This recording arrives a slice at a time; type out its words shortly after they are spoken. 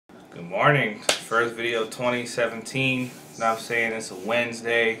Good morning. First video of 2017. Now I'm saying it's a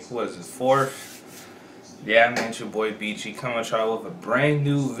Wednesday. What is it, 4th? Yeah, man, it's your boy BG coming at y'all with a brand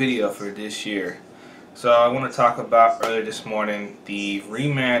new video for this year. So I want to talk about earlier this morning the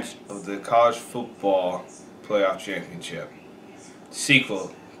rematch of the college football playoff championship.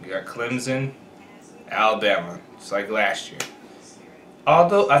 Sequel. We got Clemson, Alabama. It's like last year.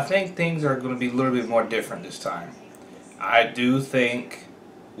 Although I think things are going to be a little bit more different this time. I do think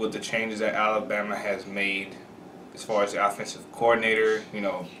with the changes that Alabama has made as far as the offensive coordinator,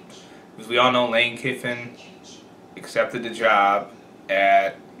 because we all know Lane Kiffin accepted the job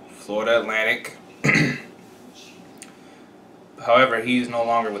at Florida Atlantic. However, he is no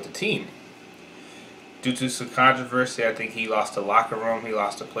longer with the team. Due to some controversy, I think he lost the locker room, he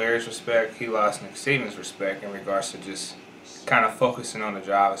lost the players' respect, he lost Nick Saban's respect in regards to just kind of focusing on the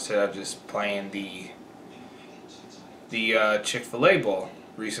job instead of just playing the Chick-fil-A Bowl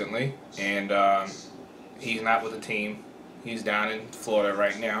recently. And he's not with the team. He's down in Florida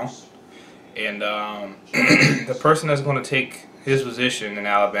right now. And the person that's going to take his position in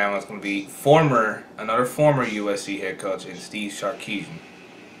Alabama is going to be another former USC head coach, and Steve Sarkisian.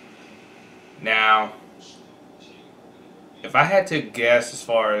 Now, if I had to guess as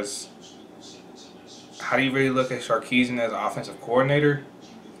far as how do you really look at Sarkisian as an offensive coordinator,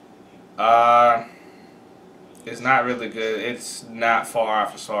 it's not really good. It's not far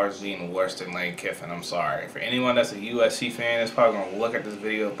off as far as being worse than Lane Kiffin. I'm sorry. For anyone that's a USC fan that's probably going to look at this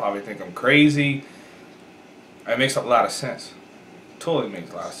video and probably think I'm crazy, it makes a lot of sense. Totally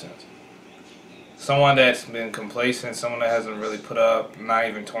makes a lot of sense. Someone that's been complacent, someone that hasn't really put up not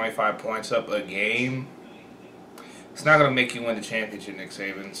even 25 points up a game, it's not going to make you win the championship, Nick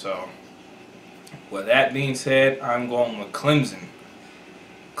Saban. So, with that being said, I'm going with Clemson.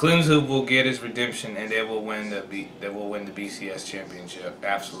 Clemson will get his redemption, and they will win the BCS championship.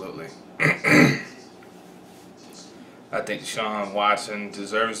 Absolutely. I think Deshaun Watson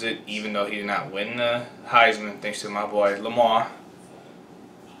deserves it, even though he did not win the Heisman, thanks to my boy Lamar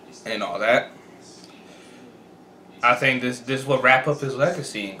and all that. I think this will wrap up his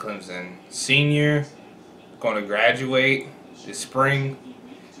legacy in Clemson. Senior, going to graduate this spring.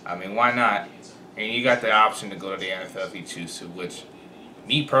 I mean, why not? And you got the option to go to the NFL if you choose to, which,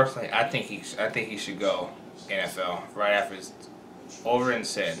 me personally, I think he should go NFL right after it's over and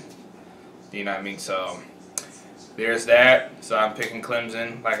said. You know what I mean? So there's that. So I'm picking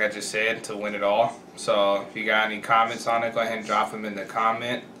Clemson, like I just said, to win it all. So if you got any comments on it, go ahead and drop them in the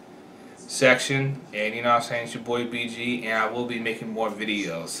comment section. And you know what I'm saying, it's your boy BG, and I will be making more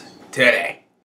videos today.